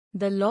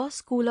The Law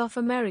School of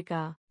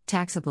America.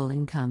 Taxable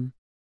income.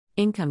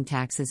 Income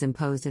tax is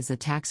imposed as a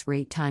tax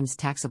rate times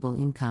taxable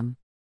income.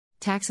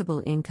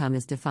 Taxable income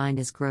is defined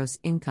as gross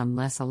income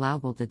less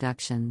allowable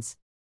deductions.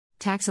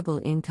 Taxable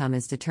income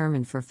is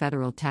determined for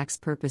federal tax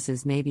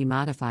purposes, may be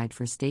modified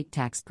for state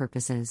tax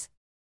purposes.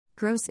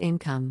 Gross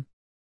income.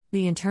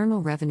 The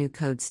Internal Revenue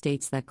Code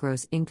states that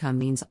gross income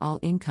means all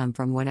income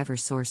from whatever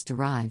source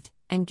derived,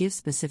 and gives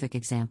specific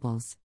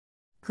examples.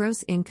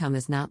 Gross income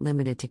is not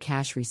limited to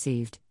cash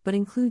received, but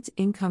includes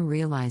income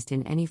realized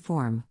in any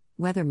form,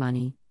 whether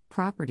money,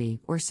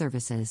 property, or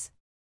services.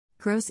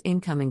 Gross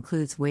income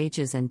includes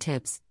wages and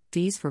tips,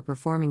 fees for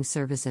performing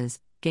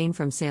services, gain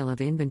from sale of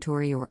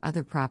inventory or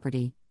other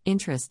property,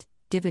 interest,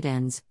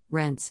 dividends,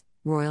 rents,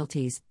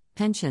 royalties,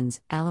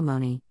 pensions,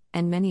 alimony,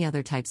 and many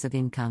other types of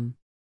income.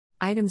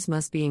 Items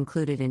must be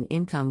included in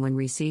income when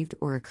received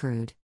or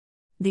accrued.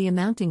 The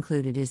amount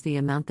included is the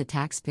amount the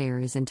taxpayer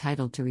is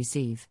entitled to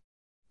receive.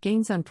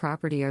 Gains on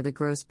property are the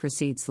gross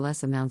proceeds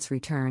less amounts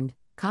returned,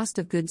 cost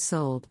of goods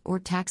sold, or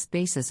tax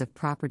basis of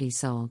property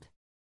sold.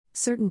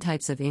 Certain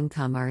types of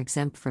income are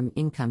exempt from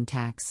income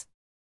tax.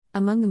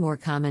 Among the more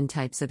common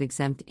types of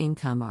exempt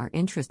income are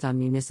interest on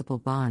municipal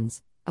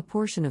bonds, a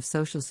portion of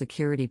Social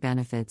Security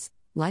benefits,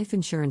 life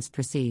insurance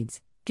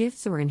proceeds,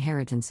 gifts or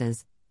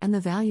inheritances, and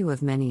the value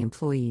of many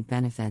employee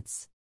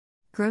benefits.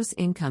 Gross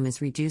income is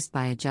reduced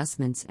by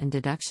adjustments and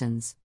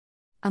deductions.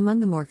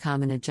 Among the more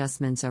common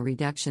adjustments are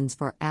reductions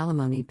for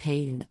alimony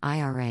paid in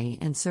IRA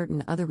and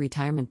certain other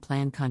retirement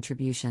plan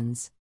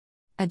contributions.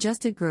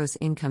 Adjusted gross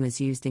income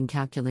is used in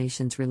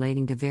calculations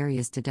relating to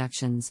various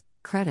deductions,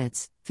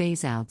 credits,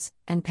 phase-outs,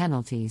 and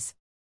penalties.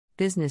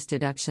 Business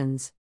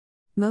deductions.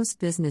 Most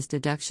business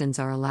deductions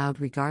are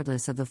allowed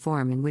regardless of the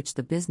form in which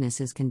the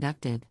business is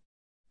conducted.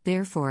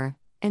 Therefore,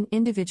 an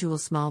individual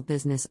small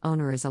business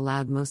owner is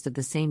allowed most of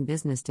the same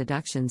business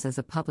deductions as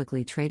a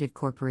publicly traded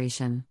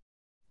corporation.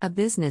 A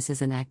business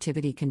is an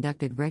activity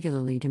conducted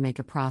regularly to make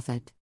a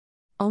profit.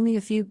 Only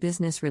a few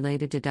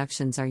business-related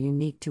deductions are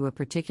unique to a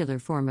particular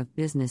form of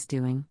business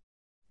doing.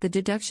 The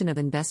deduction of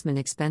investment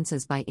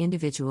expenses by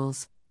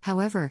individuals,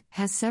 however,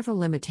 has several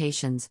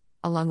limitations,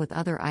 along with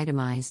other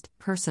itemized,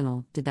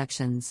 personal,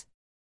 deductions.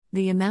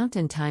 The amount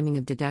and timing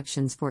of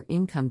deductions for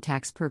income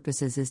tax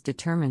purposes is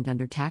determined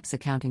under tax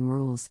accounting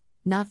rules,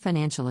 not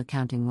financial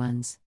accounting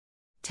ones.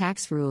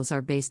 Tax rules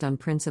are based on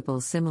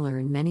principles similar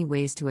in many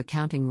ways to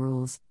accounting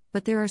rules,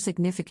 but there are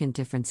significant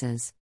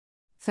differences.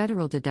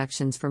 Federal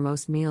deductions for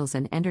most meals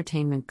and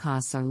entertainment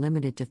costs are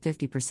limited to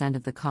 50%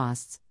 of the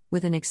costs,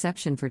 with an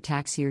exception for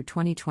tax year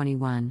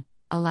 2021,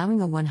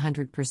 allowing a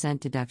 100%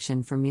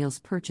 deduction for meals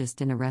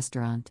purchased in a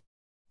restaurant.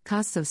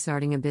 Costs of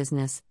starting a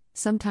business,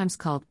 sometimes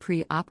called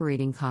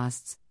pre-operating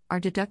costs, are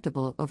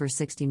deductible over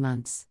 60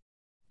 months.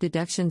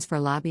 Deductions for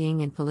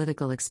lobbying and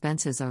political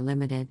expenses are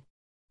limited.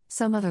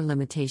 Some other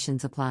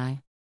limitations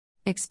apply.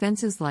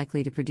 Expenses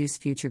likely to produce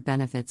future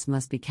benefits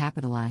must be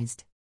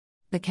capitalized.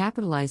 The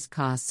capitalized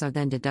costs are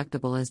then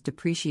deductible as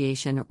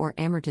depreciation or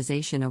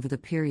amortization over the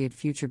period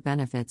future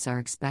benefits are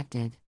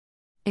expected.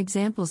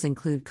 Examples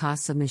include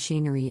costs of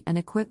machinery and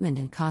equipment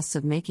and costs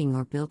of making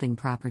or building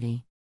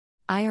property.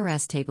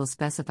 IRS tables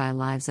specify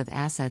lives of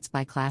assets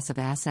by class of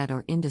asset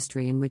or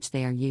industry in which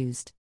they are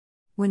used.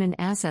 When an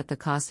asset the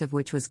cost of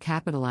which was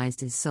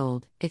capitalized is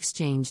sold,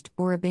 exchanged,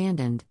 or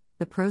abandoned,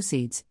 the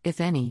proceeds, if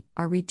any,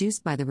 are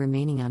reduced by the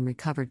remaining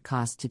unrecovered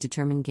cost to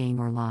determine gain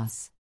or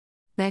loss.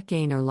 That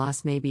gain or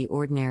loss may be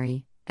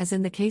ordinary, as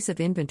in the case of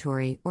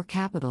inventory, or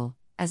capital,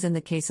 as in the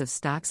case of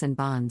stocks and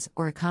bonds,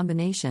 or a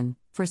combination,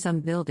 for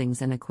some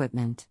buildings and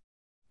equipment.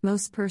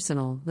 Most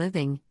personal,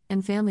 living,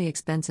 and family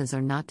expenses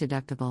are not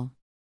deductible.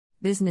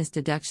 Business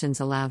deductions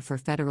allowed for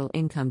federal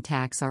income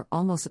tax are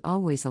almost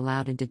always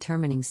allowed in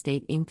determining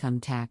state income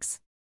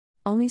tax.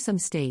 Only some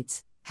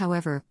states,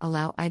 however,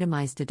 allow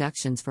itemized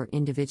deductions for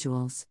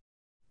individuals.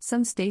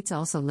 Some states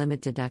also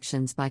limit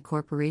deductions by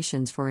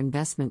corporations for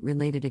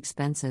investment-related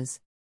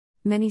expenses.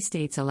 Many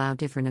states allow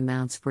different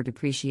amounts for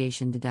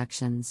depreciation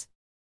deductions.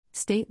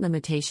 State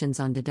limitations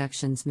on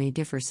deductions may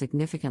differ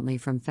significantly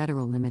from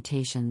federal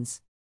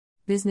limitations.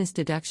 Business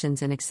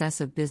deductions in excess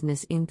of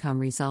business income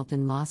result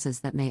in losses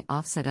that may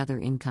offset other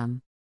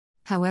income.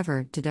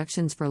 However,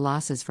 deductions for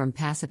losses from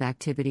passive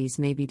activities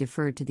may be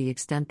deferred to the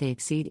extent they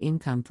exceed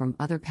income from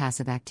other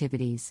passive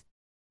activities.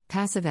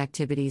 Passive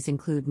activities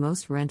include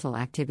most rental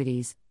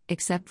activities,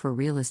 except for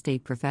real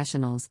estate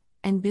professionals,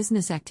 and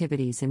business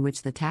activities in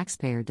which the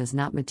taxpayer does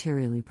not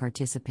materially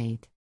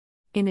participate.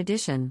 In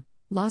addition,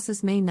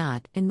 losses may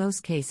not, in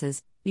most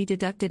cases, be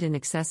deducted in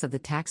excess of the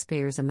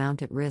taxpayer's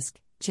amount at risk,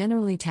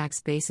 generally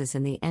tax basis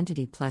in the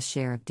entity plus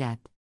share of debt.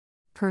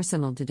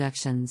 Personal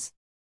deductions.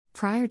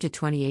 Prior to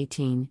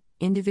 2018,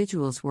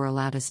 individuals were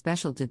allowed a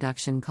special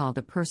deduction called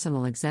a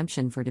personal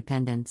exemption for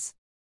dependents.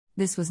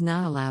 This was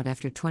not allowed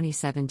after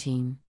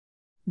 2017.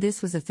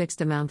 This was a fixed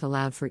amount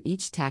allowed for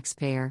each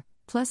taxpayer,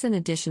 plus an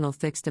additional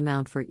fixed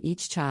amount for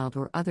each child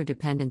or other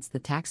dependents the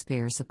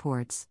taxpayer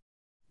supports.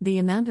 The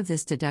amount of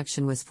this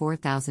deduction was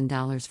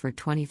 $4,000 for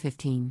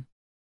 2015.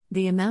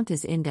 The amount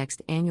is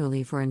indexed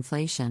annually for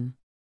inflation.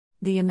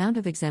 The amount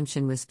of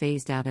exemption was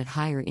phased out at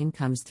higher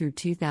incomes through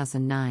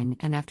 2009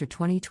 and after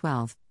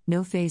 2012,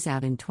 no phase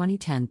out in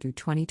 2010 through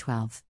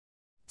 2012.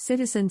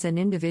 Citizens and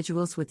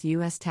individuals with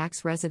U.S.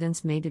 tax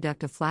residence may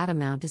deduct a flat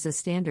amount as a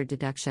standard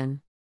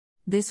deduction.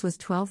 This was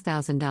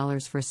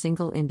 $12,000 for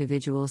single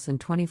individuals and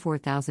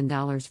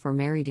 $24,000 for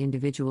married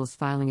individuals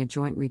filing a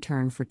joint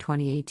return for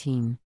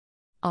 2018.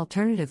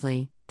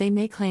 Alternatively, they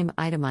may claim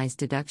itemized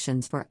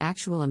deductions for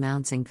actual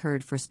amounts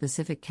incurred for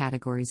specific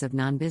categories of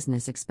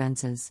non-business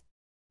expenses.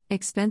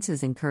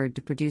 Expenses incurred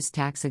to produce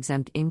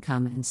tax-exempt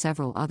income and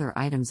several other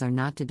items are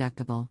not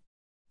deductible.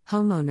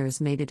 Homeowners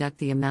may deduct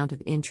the amount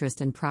of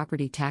interest and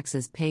property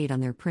taxes paid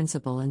on their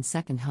principal and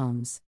second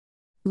homes.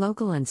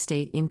 Local and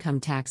state income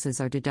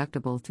taxes are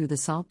deductible through the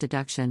SALT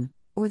deduction,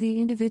 or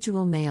the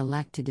individual may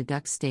elect to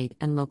deduct state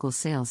and local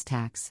sales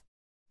tax.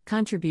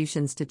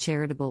 Contributions to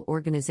charitable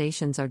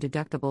organizations are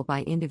deductible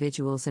by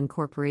individuals and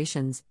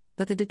corporations,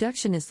 but the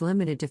deduction is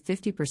limited to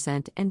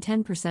 50% and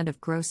 10%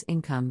 of gross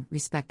income,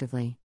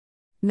 respectively.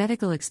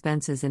 Medical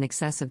expenses in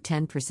excess of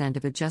 10%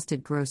 of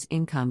adjusted gross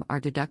income are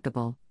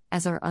deductible,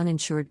 as are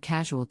uninsured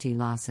casualty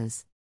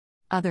losses.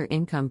 Other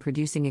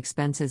income-producing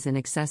expenses in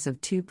excess of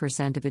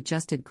 2% of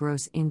adjusted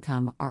gross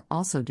income are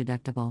also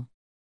deductible.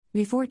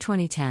 Before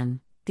 2010,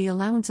 the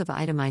allowance of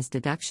itemized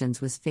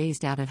deductions was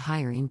phased out at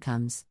higher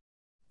incomes.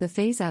 The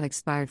phase-out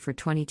expired for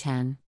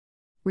 2010.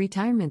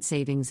 Retirement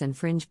savings and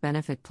fringe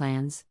benefit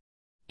plans.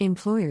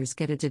 Employers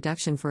get a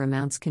deduction for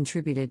amounts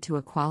contributed to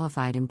a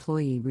qualified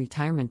employee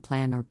retirement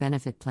plan or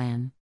benefit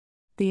plan.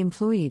 The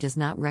employee does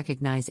not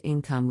recognize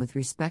income with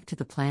respect to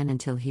the plan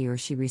until he or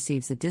she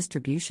receives a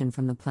distribution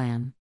from the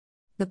plan.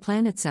 The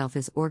plan itself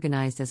is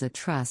organized as a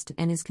trust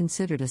and is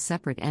considered a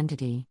separate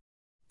entity.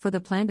 For the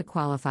plan to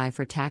qualify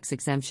for tax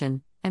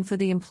exemption, and for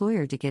the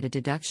employer to get a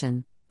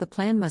deduction, the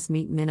plan must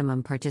meet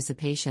minimum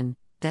participation,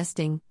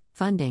 vesting,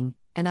 funding,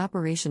 and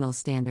operational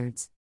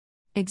standards.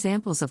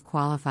 Examples of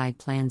qualified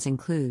plans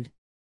include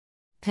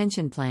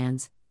pension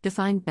plans,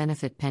 defined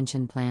benefit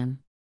pension plan,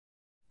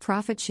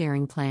 profit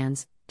sharing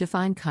plans,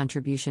 defined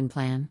contribution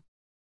plan,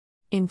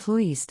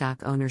 employee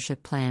stock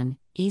ownership plan,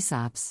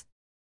 ESOPs,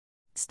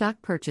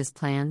 stock purchase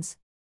plans,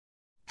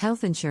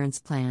 health insurance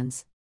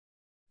plans,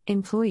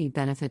 employee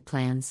benefit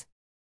plans,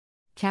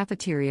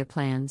 cafeteria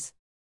plans.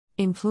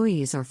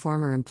 Employees or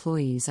former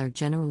employees are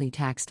generally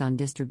taxed on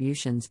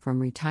distributions from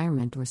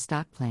retirement or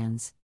stock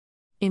plans.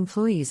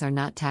 Employees are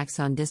not taxed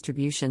on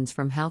distributions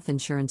from health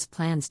insurance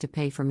plans to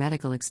pay for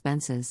medical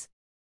expenses.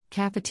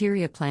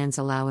 Cafeteria plans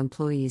allow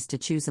employees to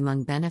choose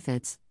among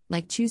benefits,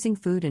 like choosing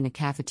food in a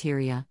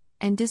cafeteria,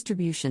 and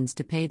distributions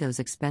to pay those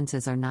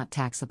expenses are not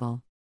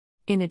taxable.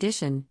 In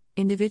addition,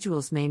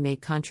 individuals may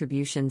make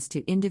contributions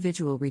to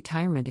individual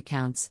retirement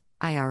accounts,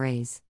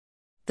 IRAs.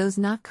 Those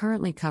not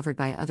currently covered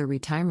by other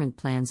retirement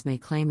plans may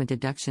claim a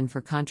deduction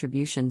for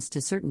contributions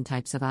to certain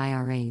types of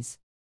IRAs.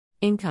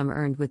 Income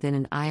earned within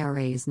an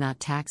IRA is not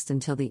taxed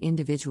until the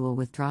individual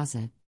withdraws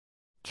it.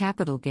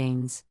 Capital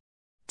gains.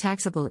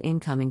 Taxable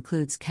income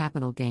includes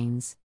capital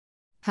gains.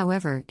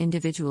 However,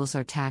 individuals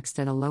are taxed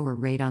at a lower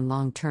rate on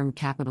long-term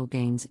capital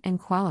gains and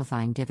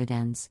qualifying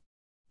dividends.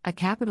 A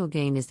capital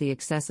gain is the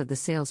excess of the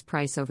sales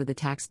price over the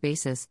tax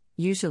basis,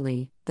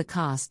 usually, the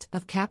cost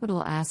of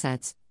capital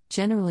assets,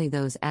 generally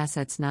those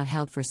assets not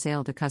held for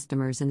sale to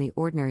customers in the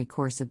ordinary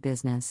course of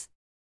business.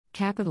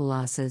 Capital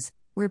losses,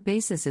 where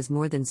basis is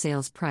more than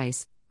sales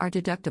price, are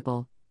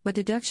deductible, but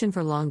deduction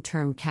for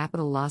long-term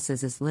capital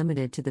losses is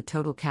limited to the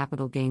total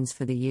capital gains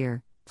for the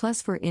year,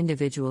 plus for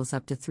individuals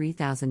up to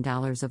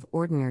 $3,000 of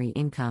ordinary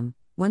income,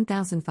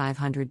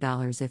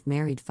 $1,500 if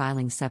married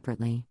filing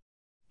separately.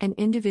 An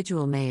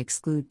individual may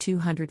exclude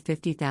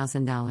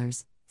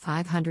 $250,000,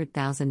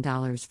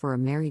 $500,000 for a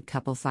married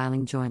couple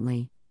filing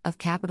jointly, of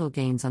capital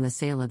gains on the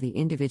sale of the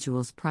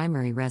individual's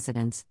primary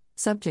residence,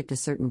 subject to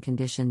certain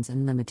conditions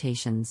and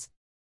limitations.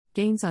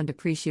 Gains on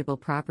depreciable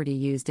property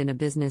used in a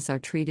business are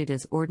treated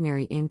as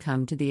ordinary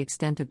income to the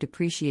extent of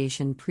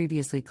depreciation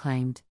previously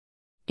claimed.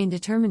 In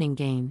determining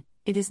gain,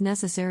 it is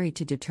necessary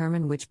to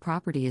determine which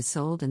property is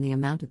sold and the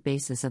amount of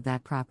basis of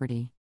that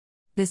property.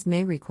 This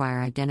may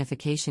require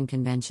identification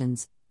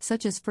conventions,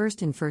 such as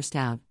first in first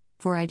out,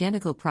 for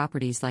identical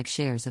properties like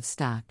shares of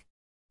stock.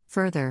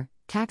 Further,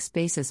 tax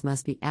basis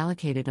must be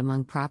allocated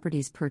among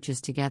properties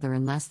purchased together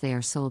unless they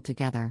are sold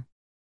together.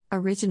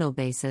 Original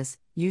basis,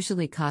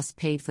 usually cost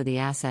paid for the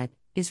asset,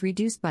 is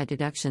reduced by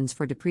deductions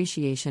for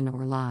depreciation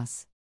or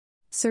loss.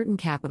 Certain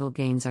capital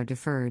gains are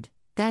deferred,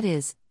 that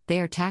is, they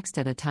are taxed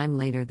at a time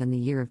later than the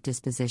year of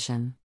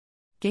disposition.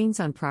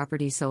 Gains on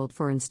property sold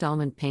for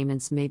installment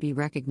payments may be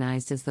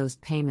recognized as those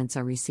payments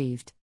are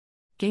received.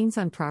 Gains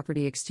on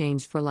property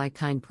exchanged for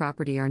like-kind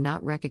property are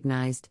not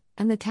recognized,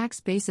 and the tax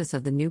basis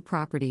of the new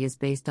property is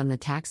based on the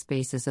tax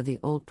basis of the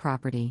old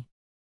property.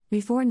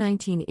 Before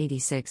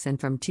 1986 and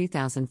from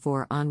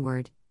 2004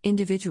 onward,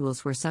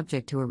 individuals were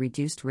subject to a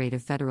reduced rate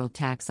of federal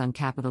tax on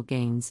capital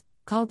gains,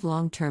 called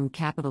long-term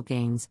capital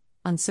gains,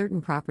 on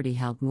certain property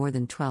held more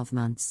than 12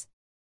 months.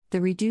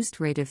 The reduced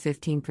rate of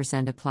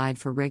 15% applied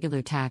for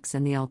regular tax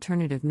and the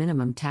alternative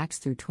minimum tax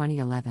through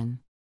 2011.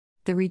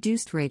 The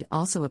reduced rate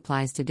also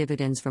applies to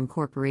dividends from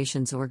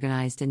corporations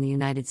organized in the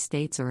United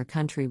States or a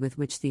country with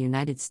which the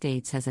United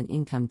States has an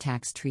income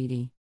tax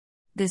treaty.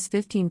 This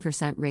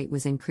 15% rate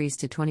was increased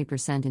to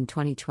 20% in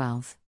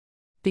 2012.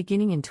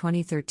 Beginning in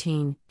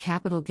 2013,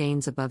 capital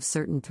gains above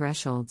certain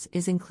thresholds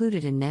is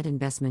included in net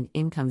investment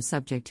income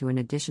subject to an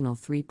additional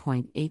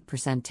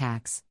 3.8%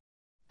 tax.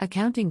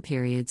 Accounting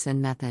periods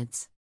and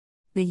methods.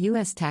 The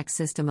U.S. tax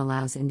system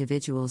allows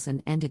individuals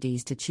and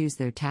entities to choose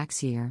their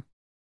tax year.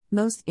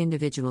 Most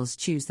individuals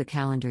choose the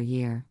calendar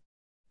year.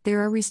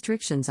 There are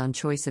restrictions on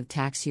choice of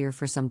tax year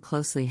for some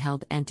closely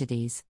held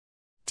entities.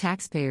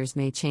 Taxpayers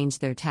may change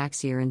their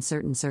tax year in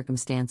certain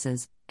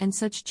circumstances, and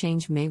such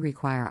change may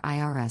require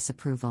IRS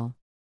approval.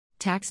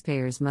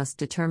 Taxpayers must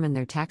determine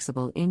their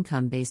taxable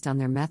income based on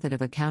their method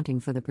of accounting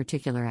for the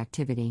particular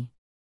activity.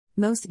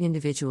 Most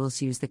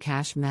individuals use the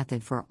cash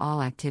method for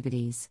all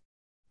activities.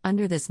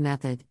 Under this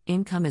method,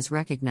 income is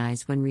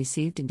recognized when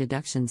received and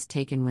deductions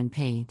taken when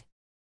paid.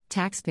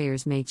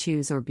 Taxpayers may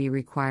choose or be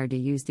required to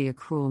use the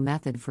accrual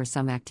method for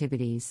some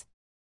activities.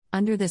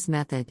 Under this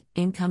method,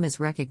 income is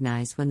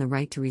recognized when the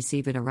right to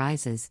receive it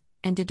arises,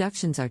 and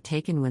deductions are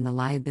taken when the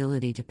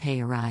liability to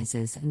pay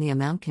arises and the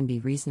amount can be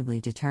reasonably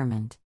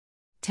determined.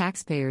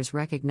 Taxpayers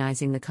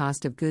recognizing the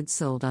cost of goods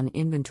sold on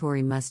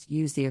inventory must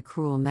use the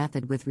accrual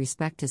method with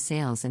respect to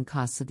sales and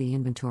costs of the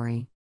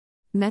inventory.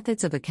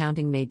 Methods of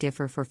accounting may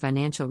differ for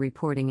financial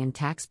reporting and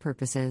tax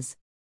purposes.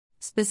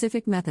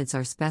 Specific methods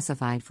are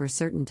specified for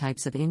certain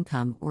types of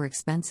income or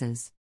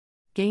expenses.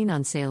 Gain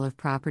on sale of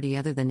property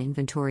other than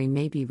inventory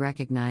may be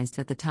recognized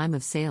at the time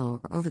of sale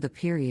or over the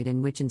period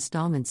in which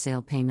installment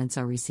sale payments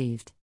are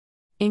received.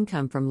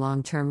 Income from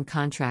long-term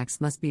contracts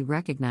must be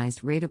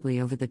recognized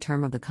ratably over the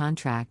term of the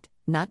contract,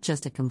 not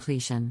just at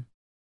completion.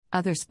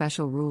 Other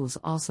special rules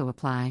also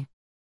apply.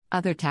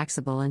 Other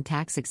taxable and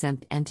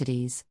tax-exempt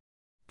entities.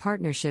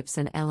 Partnerships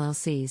and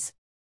LLCs.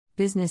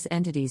 Business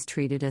entities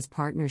treated as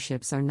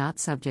partnerships are not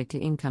subject to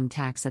income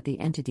tax at the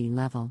entity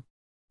level.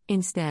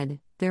 Instead,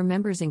 their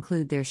members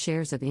include their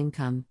shares of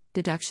income,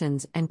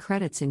 deductions, and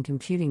credits in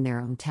computing their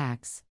own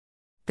tax.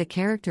 The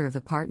character of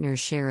the partner's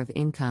share of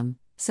income,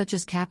 such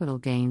as capital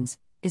gains,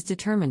 is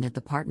determined at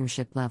the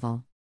partnership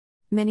level.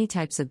 Many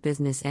types of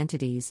business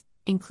entities,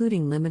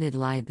 including limited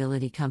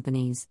liability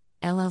companies,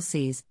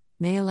 LLCs,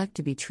 may elect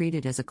to be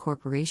treated as a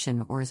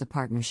corporation or as a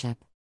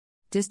partnership.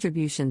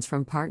 Distributions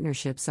from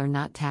partnerships are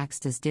not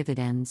taxed as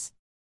dividends.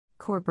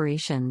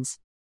 Corporations.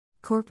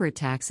 Corporate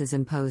tax is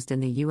imposed in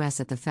the U.S.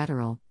 at the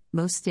federal,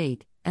 most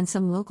state, and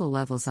some local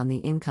levels on the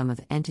income of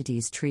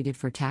entities treated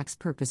for tax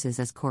purposes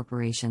as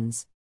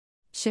corporations.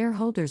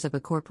 Shareholders of a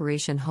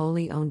corporation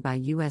wholly owned by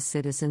U.S.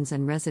 citizens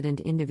and resident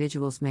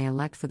individuals may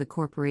elect for the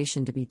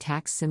corporation to be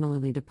taxed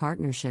similarly to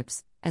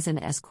partnerships, as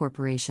an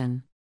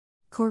S-corporation.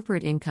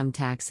 Corporate income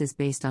tax is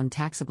based on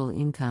taxable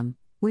income,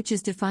 which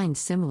is defined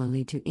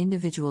similarly to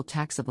individual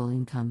taxable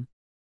income.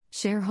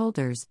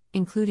 Shareholders,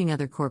 including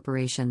other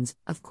corporations,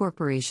 of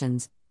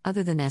corporations,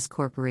 other than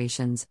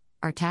S-corporations,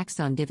 are taxed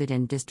on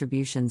dividend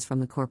distributions from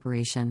the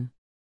corporation.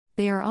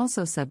 They are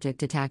also subject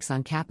to tax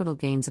on capital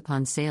gains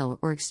upon sale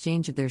or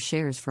exchange of their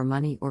shares for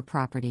money or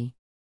property.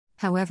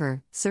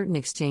 However, certain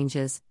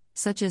exchanges,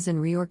 such as in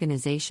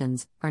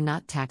reorganizations, are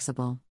not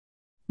taxable.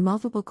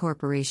 Multiple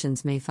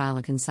corporations may file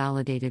a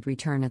consolidated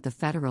return at the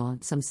federal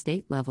and some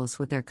state levels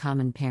with their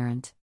common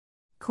parent.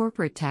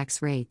 Corporate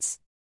tax rates.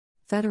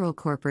 Federal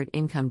corporate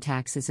income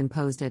tax is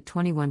imposed at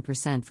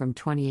 21% from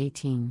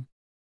 2018.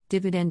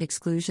 Dividend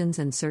exclusions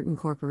and certain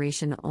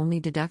corporation-only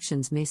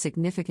deductions may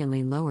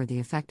significantly lower the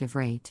effective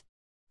rate.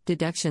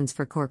 Deductions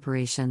for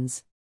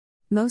corporations.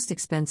 Most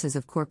expenses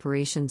of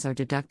corporations are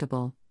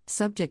deductible,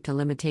 subject to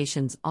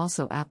limitations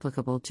also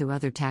applicable to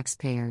other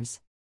taxpayers.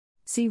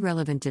 See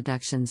relevant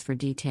deductions for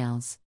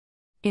details.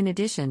 In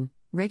addition,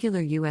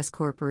 regular U.S.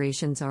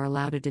 corporations are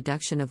allowed a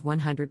deduction of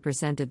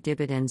 100% of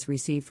dividends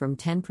received from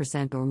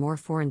 10% or more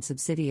foreign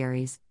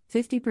subsidiaries,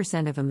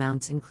 50% of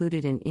amounts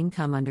included in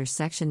income under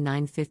Section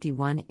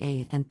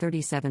 951A, and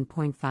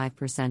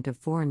 37.5% of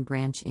foreign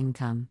branch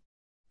income.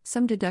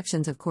 Some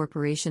deductions of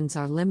corporations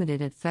are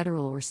limited at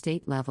federal or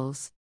state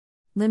levels.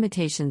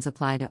 Limitations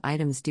apply to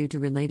items due to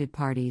related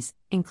parties,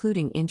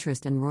 including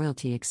interest and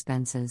royalty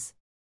expenses.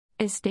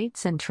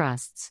 Estates and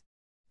trusts.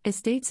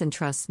 Estates and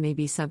trusts may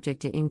be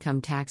subject to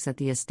income tax at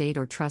the estate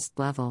or trust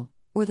level,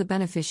 or the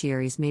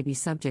beneficiaries may be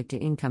subject to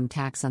income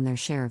tax on their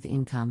share of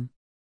income.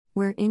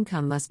 Where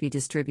income must be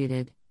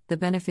distributed, the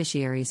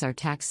beneficiaries are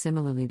taxed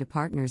similarly to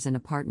partners in a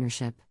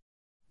partnership.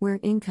 Where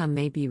income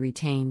may be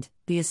retained,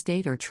 the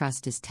estate or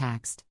trust is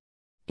taxed.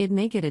 It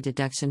may get a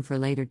deduction for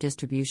later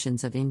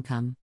distributions of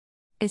income.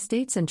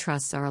 Estates and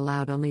trusts are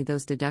allowed only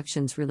those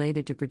deductions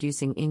related to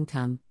producing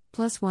income,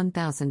 plus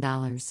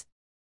 $1,000.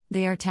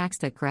 They are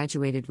taxed at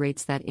graduated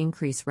rates that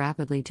increase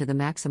rapidly to the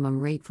maximum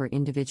rate for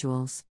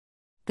individuals.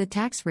 The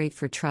tax rate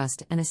for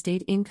trust and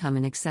estate income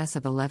in excess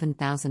of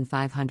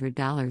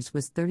 $11,500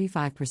 was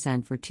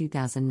 35% for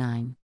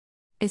 2009.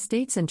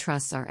 Estates and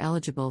trusts are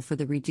eligible for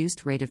the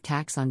reduced rate of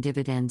tax on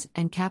dividends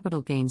and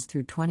capital gains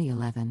through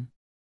 2011.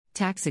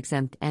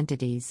 Tax-exempt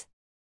entities.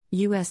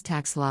 U.S.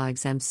 tax law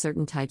exempts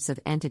certain types of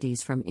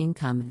entities from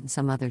income and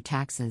some other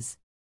taxes.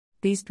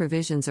 These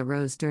provisions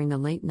arose during the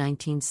late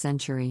 19th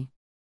century.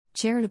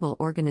 Charitable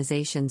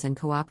organizations and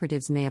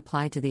cooperatives may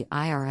apply to the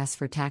IRS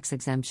for tax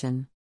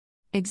exemption.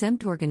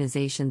 Exempt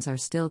organizations are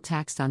still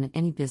taxed on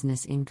any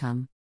business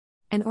income.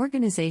 An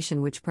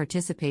organization which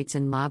participates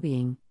in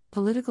lobbying,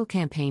 political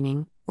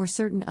campaigning, or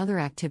certain other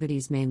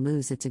activities may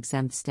lose its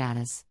exempt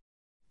status.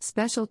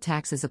 Special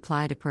taxes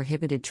apply to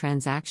prohibited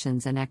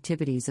transactions and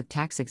activities of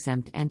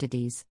tax-exempt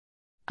entities.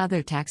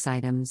 Other tax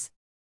items.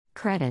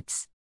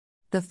 Credits.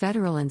 The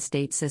federal and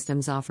state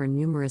systems offer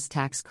numerous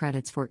tax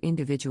credits for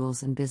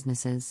individuals and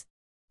businesses.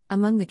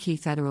 Among the key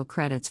federal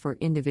credits for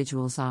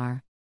individuals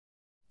are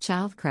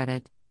Child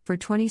Credit, for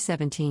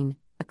 2017,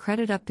 a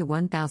credit up to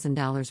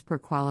 $1,000 per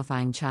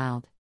qualifying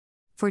child.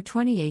 For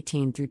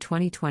 2018 through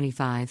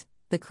 2025,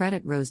 the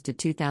credit rose to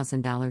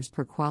 $2,000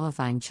 per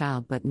qualifying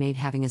child but made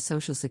having a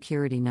Social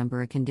Security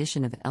number a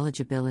condition of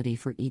eligibility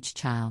for each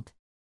child.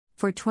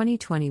 For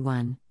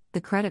 2021,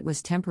 the credit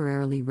was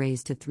temporarily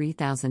raised to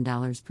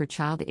 $3,000 per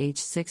child aged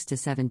 6 to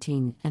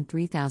 17 and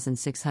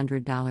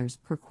 $3,600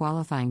 per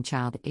qualifying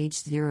child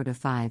aged 0 to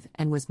 5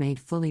 and was made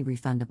fully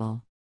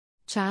refundable.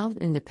 Child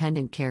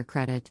Independent Care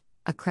Credit,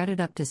 a credit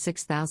up to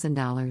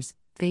 $6,000,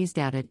 phased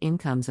out at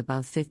incomes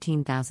above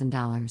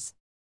 $15,000.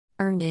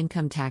 Earned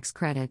Income Tax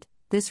Credit.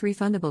 This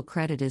refundable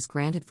credit is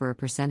granted for a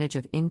percentage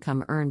of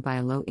income earned by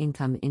a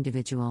low-income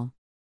individual.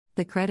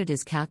 The credit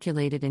is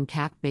calculated and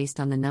capped based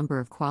on the number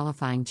of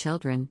qualifying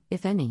children,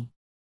 if any.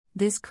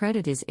 This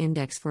credit is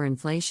indexed for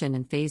inflation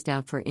and phased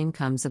out for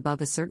incomes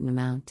above a certain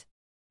amount.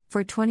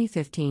 For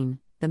 2015,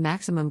 the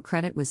maximum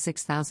credit was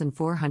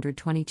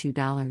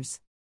 $6,422.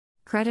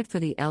 Credit for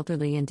the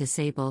elderly and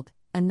disabled,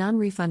 a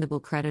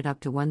non-refundable credit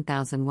up to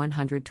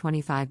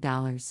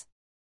 $1,125.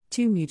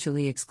 2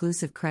 mutually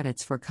exclusive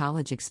credits for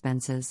college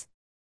expenses.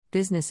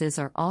 Businesses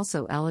are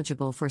also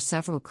eligible for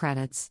several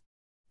credits.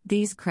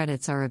 These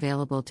credits are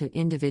available to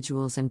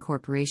individuals and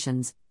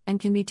corporations, and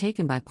can be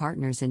taken by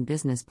partners in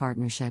business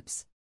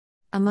partnerships.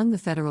 Among the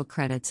federal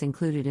credits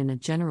included in a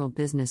general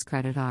business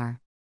credit are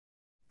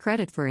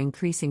credit for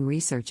increasing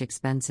research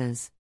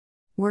expenses,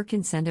 work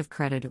incentive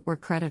credit or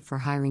credit for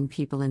hiring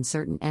people in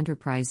certain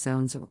enterprise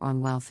zones or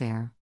on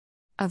welfare,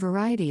 a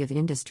variety of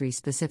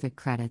industry-specific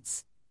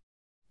credits.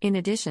 In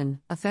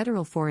addition, a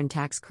federal foreign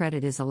tax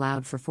credit is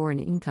allowed for foreign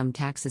income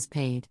taxes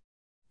paid.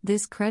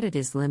 This credit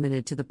is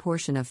limited to the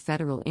portion of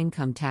federal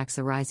income tax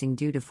arising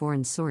due to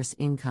foreign source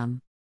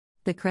income.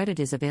 The credit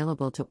is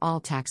available to all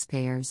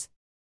taxpayers.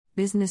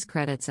 Business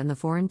credits and the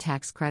foreign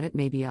tax credit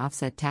may be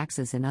offset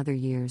taxes in other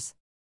years.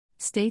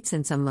 States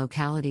and some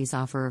localities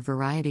offer a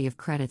variety of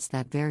credits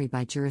that vary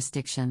by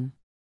jurisdiction.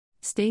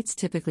 States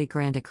typically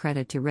grant a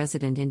credit to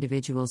resident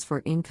individuals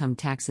for income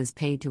taxes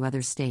paid to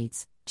other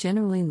states,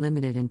 generally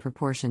limited in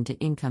proportion to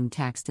income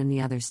taxed in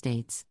the other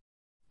states.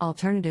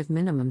 Alternative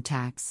minimum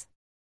tax.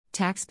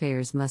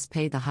 Taxpayers must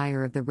pay the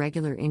higher of the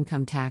regular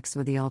income tax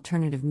or the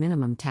alternative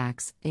minimum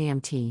tax,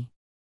 AMT.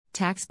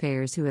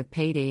 Taxpayers who have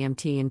paid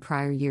AMT in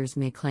prior years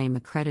may claim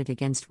a credit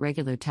against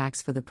regular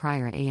tax for the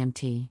prior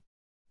AMT.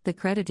 The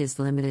credit is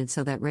limited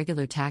so that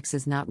regular tax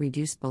is not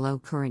reduced below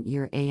current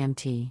year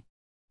AMT.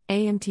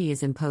 AMT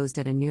is imposed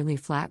at a nearly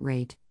flat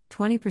rate,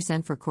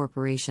 20% for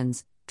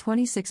corporations,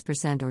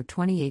 26% or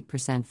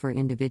 28% for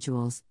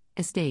individuals,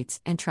 estates,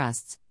 and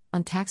trusts,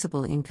 on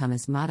taxable income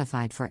is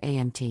modified for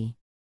AMT.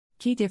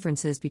 Key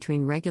differences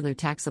between regular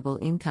taxable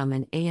income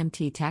and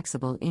AMT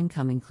taxable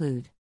income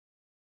include: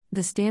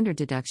 the standard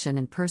deduction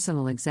and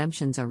personal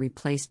exemptions are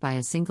replaced by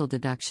a single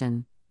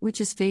deduction, which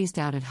is phased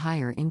out at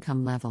higher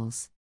income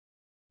levels.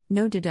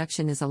 No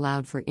deduction is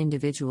allowed for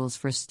individuals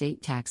for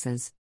state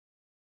taxes.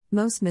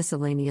 Most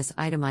miscellaneous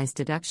itemized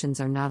deductions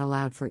are not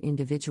allowed for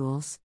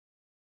individuals.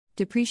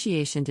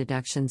 Depreciation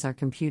deductions are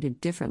computed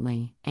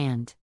differently,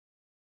 and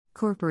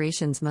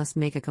corporations must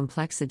make a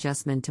complex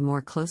adjustment to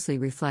more closely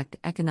reflect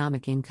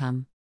economic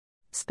income.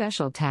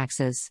 Special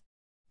taxes.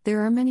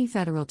 There are many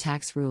federal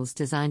tax rules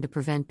designed to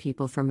prevent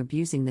people from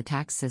abusing the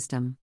tax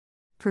system.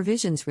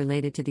 Provisions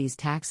related to these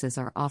taxes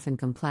are often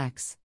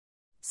complex.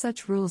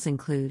 Such rules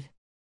include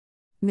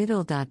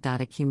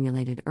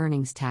accumulated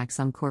earnings tax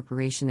on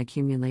corporation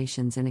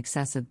accumulations in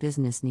excess of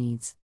business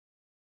needs.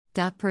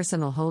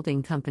 Personal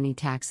holding company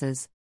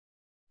taxes.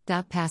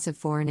 Passive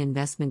foreign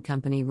investment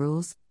company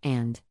rules,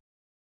 and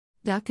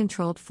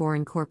controlled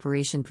foreign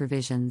corporation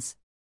provisions.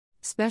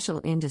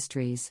 Special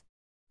industries.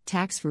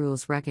 Tax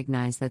rules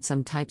recognize that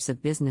some types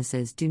of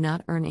businesses do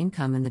not earn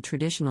income in the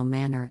traditional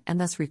manner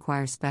and thus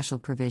require special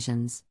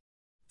provisions.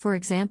 For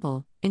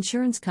example,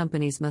 insurance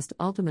companies must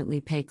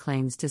ultimately pay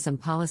claims to some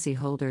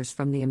policyholders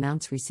from the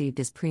amounts received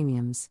as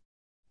premiums.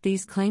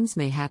 These claims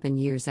may happen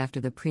years after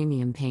the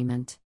premium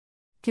payment.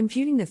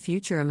 Computing the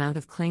future amount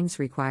of claims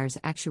requires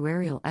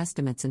actuarial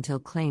estimates until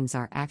claims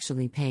are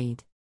actually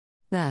paid.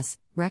 Thus,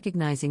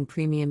 recognizing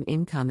premium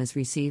income as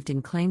received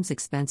and claims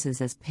expenses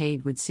as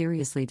paid would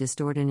seriously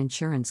distort an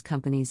insurance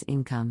company's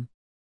income.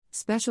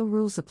 Special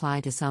rules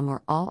apply to some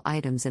or all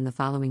items in the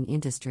following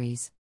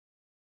industries: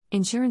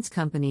 insurance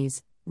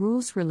companies,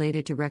 Rules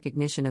related to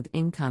recognition of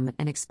income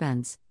and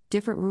expense.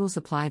 Different rules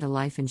apply to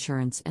life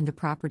insurance and to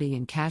property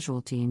and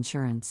casualty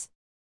insurance.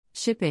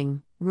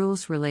 Shipping.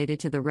 Rules related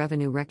to the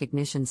revenue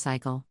recognition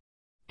cycle.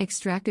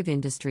 Extractive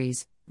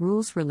industries.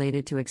 Rules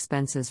related to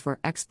expenses for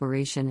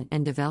exploration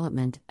and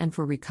development and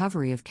for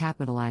recovery of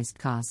capitalized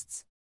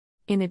costs.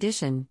 In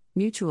addition,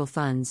 mutual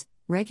funds,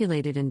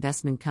 regulated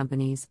investment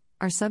companies,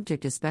 are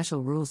subject to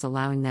special rules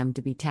allowing them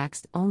to be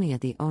taxed only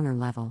at the owner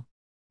level.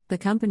 The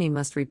company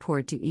must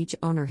report to each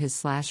owner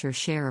his/her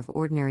share of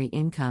ordinary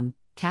income,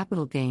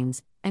 capital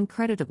gains, and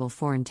creditable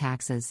foreign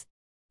taxes.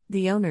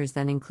 The owners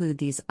then include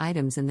these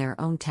items in their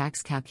own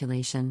tax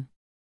calculation.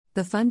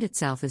 The fund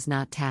itself is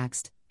not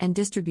taxed, and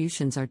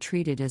distributions are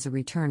treated as a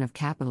return of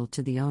capital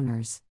to the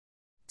owners.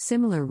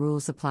 Similar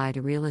rules apply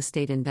to real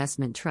estate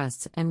investment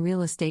trusts and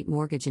real estate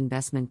mortgage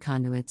investment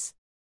conduits.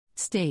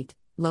 State,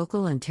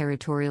 local, and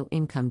territorial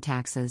income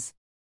taxes.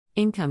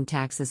 Income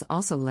tax is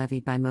also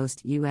levied by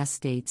most U.S.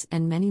 states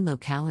and many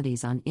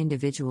localities on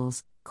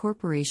individuals,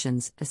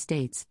 corporations,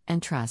 estates,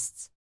 and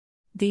trusts.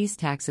 These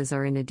taxes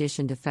are in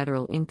addition to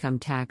federal income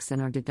tax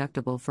and are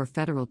deductible for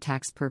federal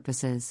tax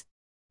purposes.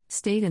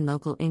 State and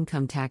local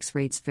income tax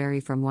rates vary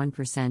from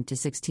 1% to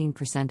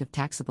 16% of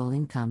taxable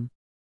income.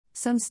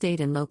 Some state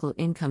and local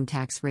income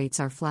tax rates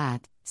are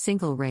flat,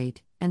 single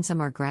rate, and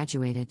some are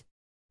graduated.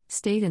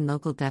 State and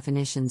local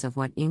definitions of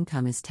what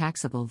income is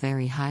taxable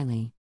vary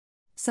highly.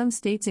 Some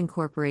states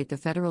incorporate the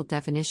federal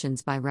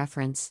definitions by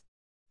reference.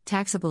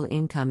 Taxable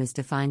income is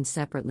defined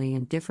separately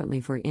and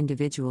differently for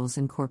individuals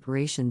and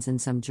corporations in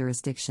some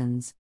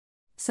jurisdictions.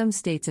 Some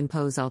states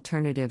impose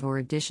alternative or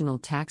additional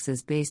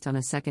taxes based on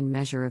a second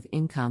measure of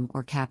income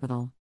or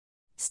capital.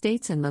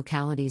 States and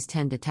localities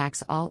tend to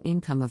tax all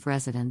income of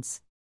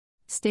residents.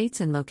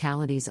 States and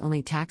localities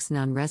only tax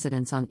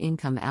non-residents on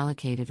income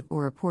allocated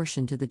or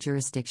apportioned to the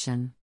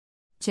jurisdiction.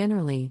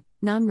 Generally,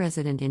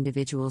 non-resident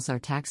individuals are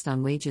taxed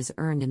on wages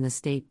earned in the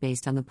state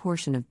based on the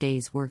portion of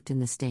days worked in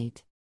the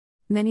state.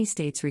 Many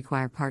states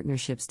require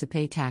partnerships to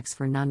pay tax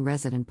for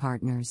non-resident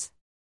partners.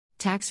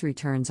 Tax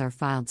returns are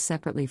filed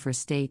separately for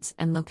states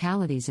and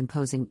localities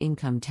imposing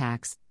income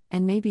tax,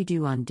 and may be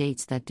due on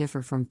dates that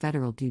differ from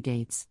federal due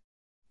dates.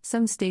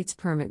 Some states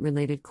permit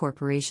related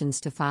corporations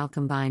to file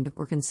combined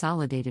or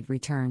consolidated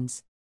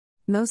returns.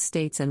 Most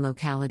states and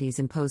localities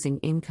imposing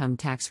income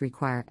tax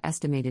require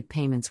estimated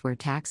payments where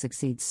tax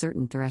exceeds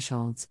certain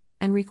thresholds,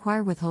 and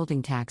require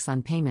withholding tax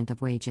on payment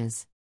of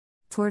wages.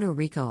 Puerto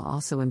Rico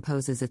also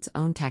imposes its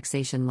own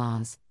taxation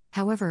laws.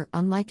 However,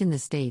 unlike in the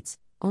states,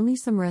 only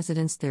some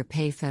residents there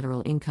pay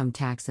federal income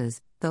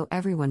taxes, though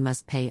everyone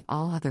must pay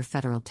all other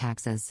federal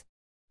taxes.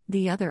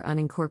 The other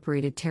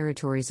unincorporated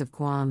territories of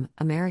Guam,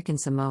 American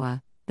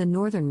Samoa, the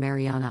Northern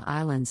Mariana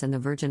Islands, and the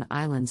Virgin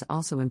Islands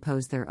also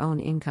impose their own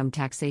income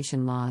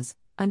taxation laws,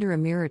 under a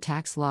mirror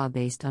tax law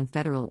based on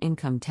federal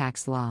income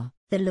tax law.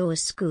 The Law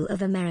School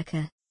of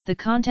America. The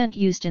content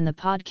used in the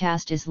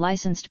podcast is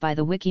licensed by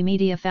the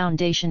Wikimedia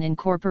Foundation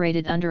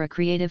Incorporated under a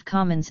Creative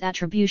Commons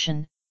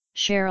Attribution,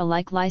 Share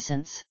Alike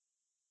license.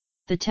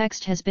 The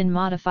text has been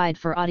modified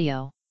for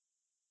audio.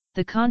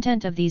 The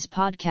content of these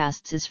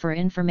podcasts is for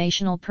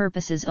informational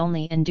purposes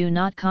only and do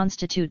not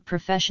constitute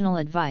professional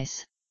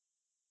advice.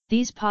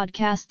 These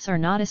podcasts are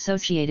not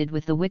associated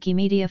with the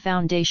Wikimedia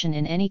Foundation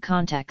in any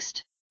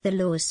context. The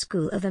Law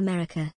School of America.